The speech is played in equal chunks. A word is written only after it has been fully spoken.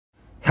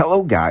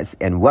Hello guys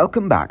and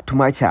welcome back to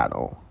my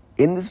channel.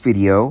 In this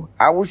video,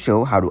 I will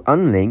show how to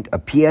unlink a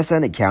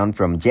PSN account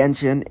from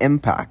Genshin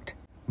Impact.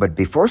 But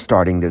before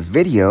starting this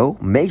video,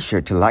 make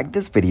sure to like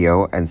this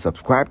video and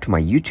subscribe to my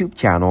YouTube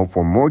channel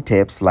for more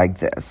tips like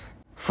this.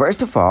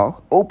 First of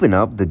all, open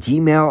up the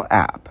Gmail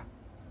app.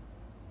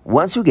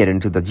 Once you get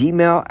into the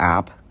Gmail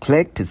app,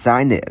 click to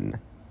sign in.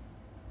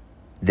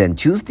 Then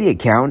choose the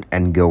account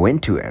and go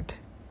into it.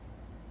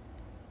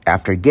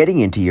 After getting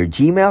into your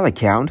Gmail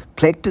account,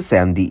 click to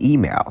send the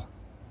email.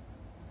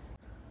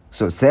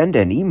 So send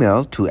an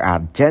email to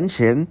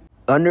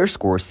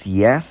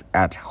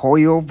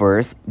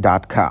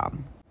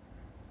 @genshin_cs@hoyoverse.com.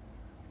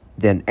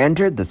 Then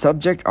enter the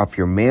subject of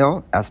your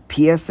mail as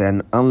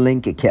PSN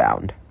Unlink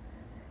account.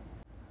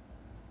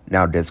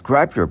 Now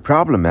describe your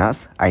problem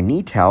as, I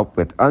need help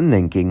with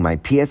unlinking my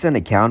PSN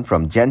account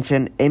from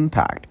Genshin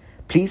Impact.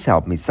 Please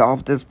help me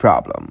solve this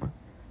problem.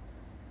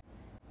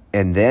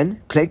 And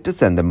then click to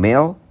send the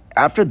mail.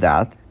 After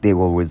that, they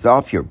will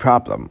resolve your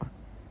problem.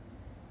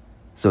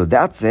 So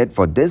that's it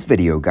for this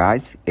video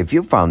guys. If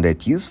you found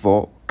it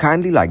useful,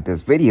 kindly like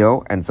this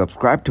video and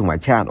subscribe to my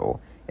channel.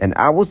 And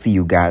I will see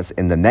you guys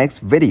in the next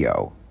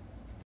video.